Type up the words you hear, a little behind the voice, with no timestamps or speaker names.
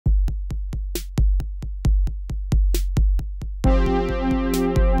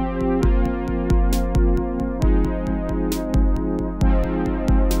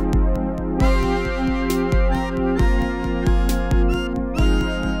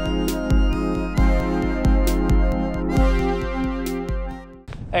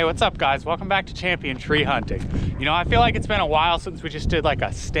what's up guys? Welcome back to Champion Tree Hunting. You know, I feel like it's been a while since we just did like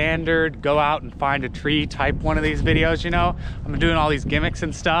a standard go out and find a tree type one of these videos, you know? I'm doing all these gimmicks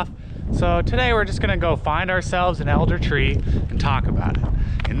and stuff. So today we're just gonna go find ourselves an elder tree and talk about it.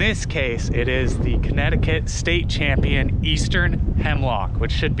 In this case, it is the Connecticut State Champion Eastern Hemlock,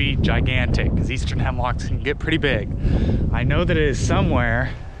 which should be gigantic because Eastern Hemlocks can get pretty big. I know that it is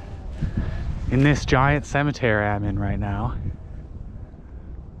somewhere in this giant cemetery I'm in right now.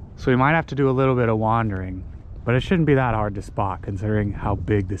 So we might have to do a little bit of wandering, but it shouldn't be that hard to spot considering how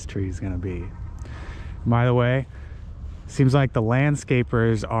big this tree is gonna be. By the way, seems like the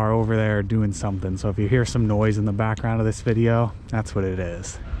landscapers are over there doing something. So if you hear some noise in the background of this video, that's what it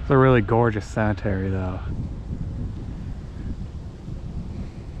is. It's a really gorgeous cemetery though.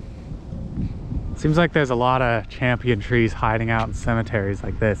 Seems like there's a lot of champion trees hiding out in cemeteries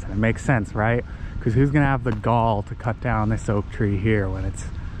like this, and it makes sense, right? Because who's gonna have the gall to cut down this oak tree here when it's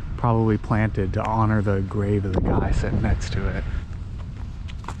probably planted to honor the grave of the guy sitting next to it?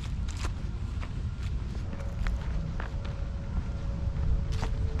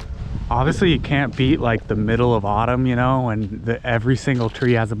 Obviously you can't beat like the middle of autumn, you know, when every single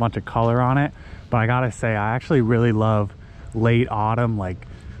tree has a bunch of color on it. But I gotta say, I actually really love late autumn, like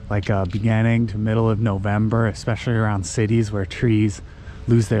beginning to middle of November, especially around cities where trees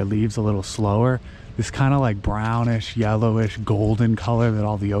lose their leaves a little slower. This kind of like brownish, yellowish, golden color that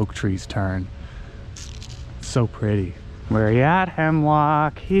all the oak trees turn. It's so pretty. Where are you at,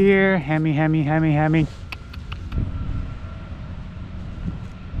 Hemlock? Here, Hemi, Hemi, Hemi, Hemi.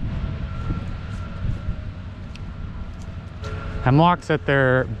 Hemlocks at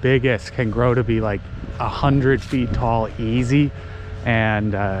their biggest can grow to be like 100 feet tall easy,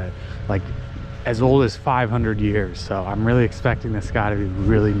 and like as old as 500 years. So I'm really expecting this guy to be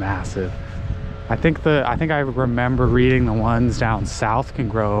really massive. I think I remember reading the ones down south can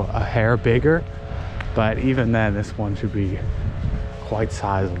grow a hair bigger, but even then this one should be quite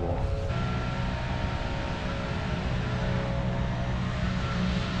sizable.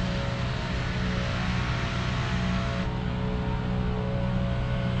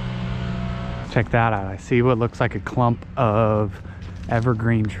 Check that out. I see what looks like a clump of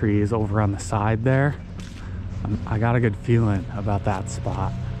evergreen trees over on the side there. I got a good feeling about that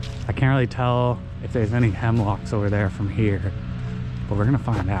spot. I can't really tell if there's any hemlocks over there from here, but we're gonna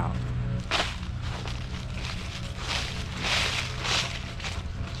find out.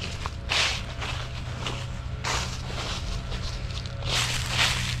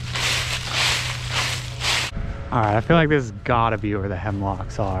 All right, I feel like this has gotta be where the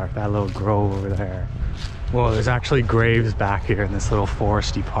hemlocks are, that little grove over there. Whoa, there's actually graves back here in this little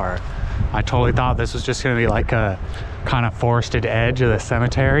foresty part. I totally thought this was just gonna be like a kind of forested edge of the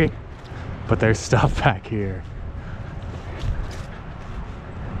cemetery, but there's stuff back here.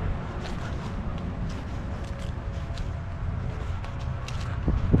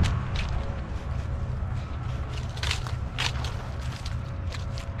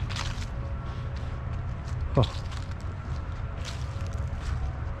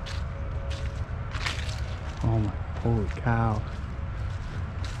 Oh my, holy cow.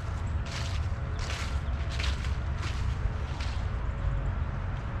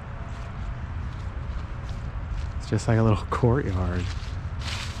 It's just like a little courtyard.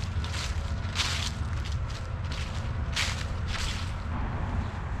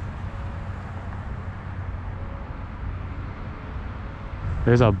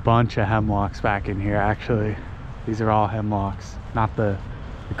 There's a bunch of hemlocks back in here actually. These are all hemlocks, not the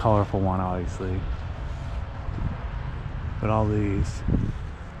colorful one obviously, but all these.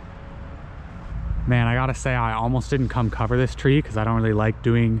 Man, I gotta say I almost didn't come cover this tree because I don't really like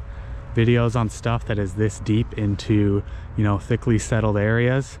doing videos on stuff that is this deep into, you know, thickly settled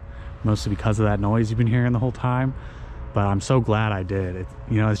areas, mostly because of that noise you've been hearing the whole time. But I'm so glad I did.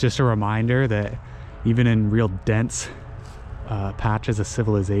 You know, it's just a reminder that even in real dense patches of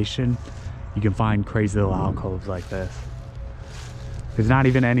civilization, you can find crazy little alcoves like this. There's not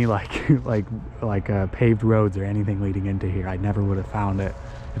even any like paved roads or anything leading into here. I never would have found it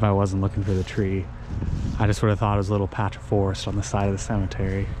if I wasn't looking for the tree. I just would have thought it was a little patch of forest on the side of the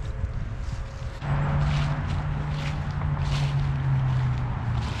cemetery.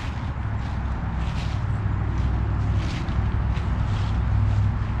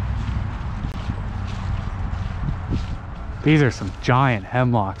 These are some giant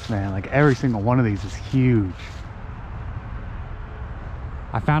hemlocks, man. Like every single one of these is huge.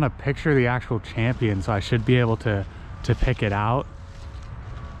 I found a picture of the actual champion, so I should be able to pick it out.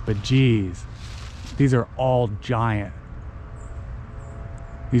 But geez, these are all giant.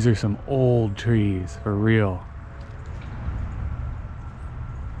 These are some old trees, for real.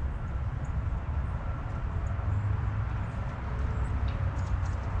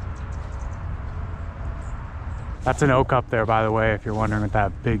 That's an oak up there, by the way, if you're wondering what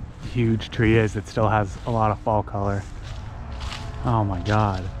that big, huge tree is. It still has a lot of fall color. Oh my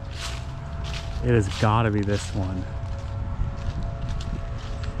God. It has got to be this one.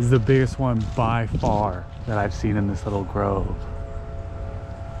 This is the biggest one by far that I've seen in this little grove.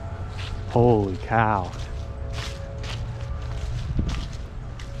 Holy cow.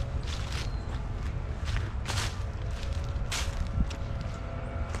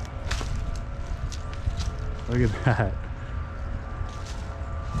 Look at that.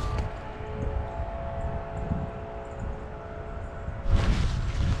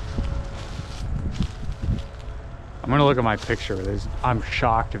 I'm gonna look at my picture. I'm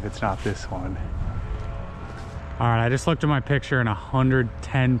shocked if it's not this one. All right, I just looked at my picture and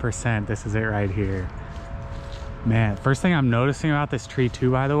 110%, this is it right here. Man, first thing I'm noticing about this tree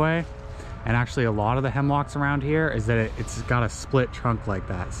too, by the way, and actually a lot of the hemlocks around here, is that it's got a split trunk like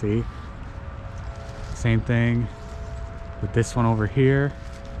that, see? Same thing with this one over here.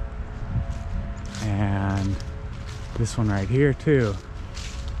 And this one right here too.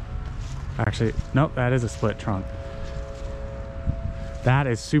 Actually, nope, that is a split trunk. That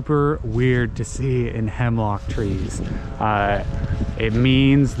is super weird to see in hemlock trees. It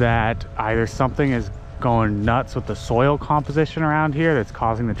means that either something is going nuts with the soil composition around here that's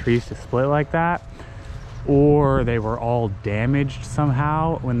causing the trees to split like that, or they were all damaged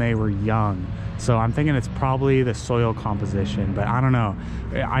somehow when they were young. So I'm thinking it's probably the soil composition, but I don't know.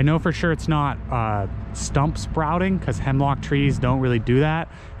 I know for sure it's not stump sprouting, because hemlock trees don't really do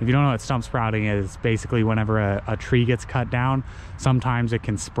that. If you don't know what stump sprouting is, basically whenever a tree gets cut down, sometimes it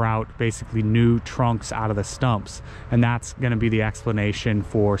can sprout basically new trunks out of the stumps. And that's gonna be the explanation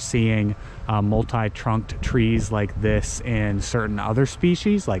for seeing multi-trunked trees like this in certain other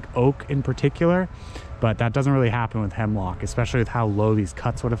species, like oak in particular. But that doesn't really happen with hemlock, especially with how low these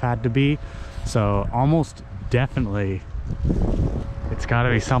cuts would have had to be. So almost definitely it's got to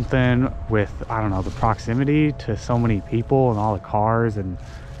be something with, I don't know, the proximity to so many people and all the cars, and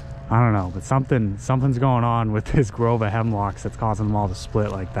I don't know, but something's going on with this grove of hemlocks that's causing them all to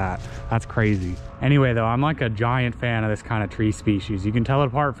split like that. That's crazy. Anyway though, I'm like a giant fan of this kind of tree species. You can tell it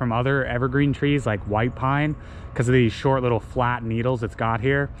apart from other evergreen trees like white pine because of these short little flat needles it's got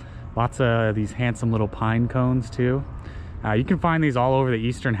here. Lots of these handsome little pine cones too. You can find these all over the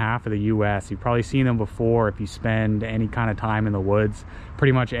eastern half of the US. You've probably seen them before if you spend any kind of time in the woods,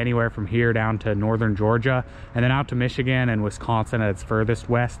 pretty much anywhere from here down to northern Georgia, and then out to Michigan and Wisconsin at its furthest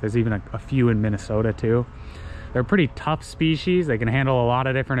west. There's even a few in Minnesota too. They're a pretty tough species. They can handle a lot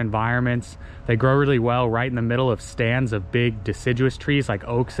of different environments. They grow really well right in the middle of stands of big deciduous trees like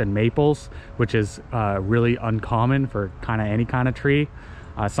oaks and maples, which is really uncommon for kind of any kind of tree.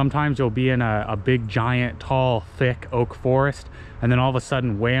 Sometimes you'll be in a big, giant, tall, thick oak forest, and then all of a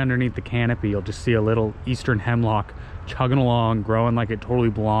sudden, way underneath the canopy, you'll just see a little eastern hemlock chugging along, growing like it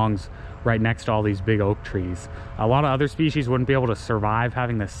totally belongs right next to all these big oak trees. A lot of other species wouldn't be able to survive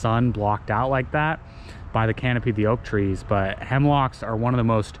having the sun blocked out like that by the canopy of the oak trees, but hemlocks are one of the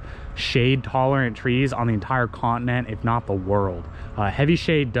most shade-tolerant trees on the entire continent, if not the world. Heavy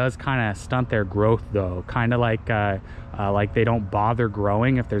shade does kind of stunt their growth though, kind of like they don't bother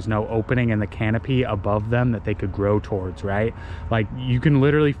growing if there's no opening in the canopy above them that they could grow towards, right? Like you can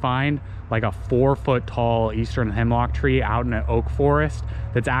literally find like a 4-foot tall eastern hemlock tree out in an oak forest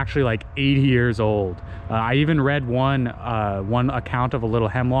that's actually like 80 years old. I even read one account of a little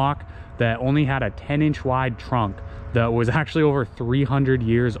hemlock that only had a 10-inch wide trunk that was actually over 300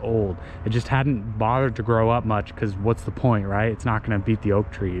 years old. It just hadn't bothered to grow up much because what's the point, right? It's not going to beat the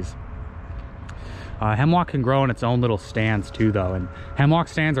oak trees. Hemlock can grow in its own little stands too though, and hemlock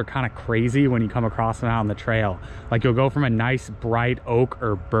stands are kind of crazy when you come across them out on the trail. Like you'll go from a nice bright oak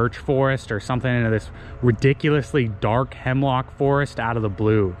or birch forest or something into this ridiculously dark hemlock forest out of the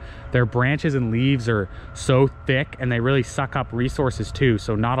blue. Their branches and leaves are so thick and they really suck up resources too,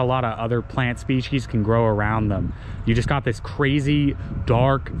 so not a lot of other plant species can grow around them. You just got this crazy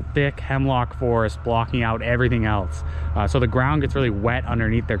dark thick hemlock forest blocking out everything else. So the ground gets really wet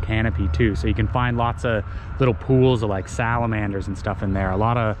underneath their canopy too, so you can find lots of little pools of like salamanders and stuff in there. A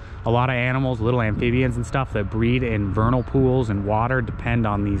lot of animals, little amphibians and stuff that breed in vernal pools and water depend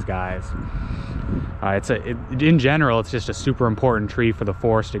on these guys. In general, it's just a super important tree for the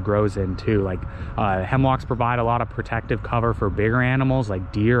forest it grows in too. Like hemlocks provide a lot of protective cover for bigger animals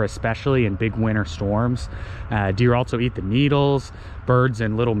like deer, especially in big winter storms. Deer also eat the needles. Birds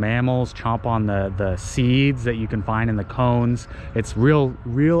and little mammals chomp on the seeds that you can find in the cones. It's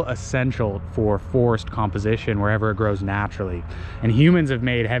real essential for forest composition wherever it grows naturally. And humans have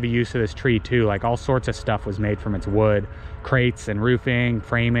made heavy use of this tree too. Like all sorts of stuff was made from its wood. crates and roofing,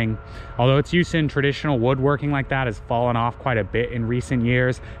 framing. Although its use in traditional woodworking like that has fallen off quite a bit in recent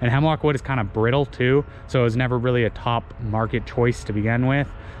years, and hemlock wood is kind of brittle too, so it was never really a top market choice to begin with.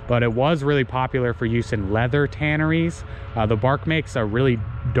 But it was really popular for use in leather tanneries. The bark makes a really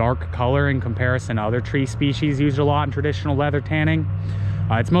dark color in comparison to other tree species used a lot in traditional leather tanning.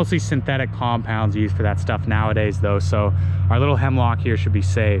 It's mostly synthetic compounds used for that stuff nowadays though, so our little hemlock here should be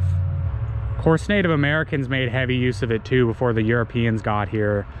safe. Of course, Native Americans made heavy use of it too before the Europeans got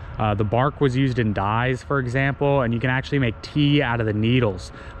here. The bark was used in dyes, for example, and you can actually make tea out of the needles,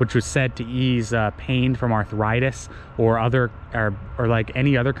 which was said to ease pain from arthritis or like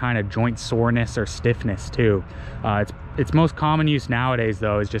any other kind of joint soreness or stiffness too. Its most common use nowadays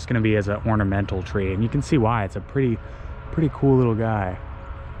though is just going to be as an ornamental tree, and you can see why. It's a pretty cool little guy.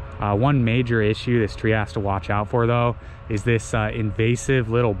 One major issue this tree has to watch out for though is this invasive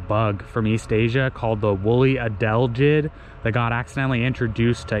little bug from East Asia called the woolly adelgid that got accidentally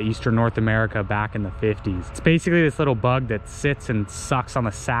introduced to Eastern North America back in the 50s. It's basically this little bug that sits and sucks on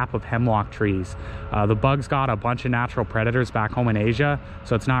the sap of hemlock trees. The bug's got a bunch of natural predators back home in Asia,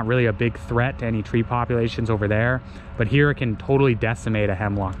 so it's not really a big threat to any tree populations over there, but here it can totally decimate a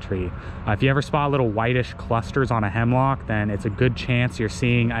hemlock tree. If you ever spot little whitish clusters on a hemlock, then it's a good chance you're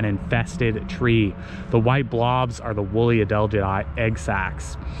seeing an infested tree. The white blobs are the woolly adelgid egg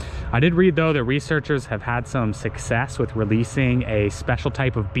sacs. I did read though that researchers have had some success with releasing a special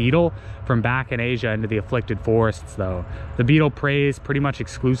type of beetle from back in Asia into the afflicted forests though. The beetle preys pretty much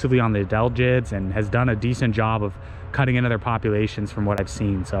exclusively on the adelgids and has done a decent job of cutting into their populations from what I've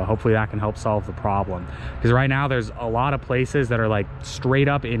seen, so hopefully that can help solve the problem. Because right now there's a lot of places that are like straight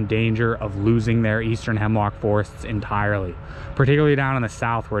up in danger of losing their eastern hemlock forests entirely, particularly down in the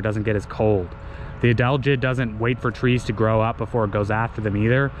south where it doesn't get as cold. The adelgid doesn't wait for trees to grow up before it goes after them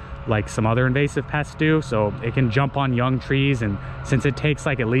either, like some other invasive pests do, so it can jump on young trees, and since it takes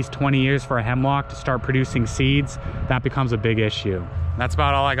like at least 20 years for a hemlock to start producing seeds, that becomes a big issue. That's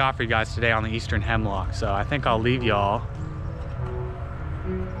about all I got for you guys today on the eastern hemlock, so I think I'll leave y'all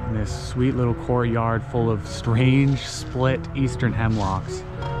in this sweet little courtyard full of strange split eastern hemlocks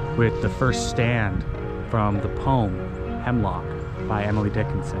with the first stand from the poem Hemlock by Emily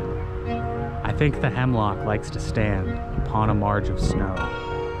Dickinson. I think the hemlock likes to stand upon a marge of snow.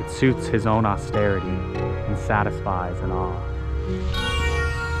 It suits his own austerity and satisfies an awe.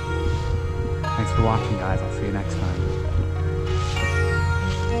 Thanks for watching, guys. I'll see you next time.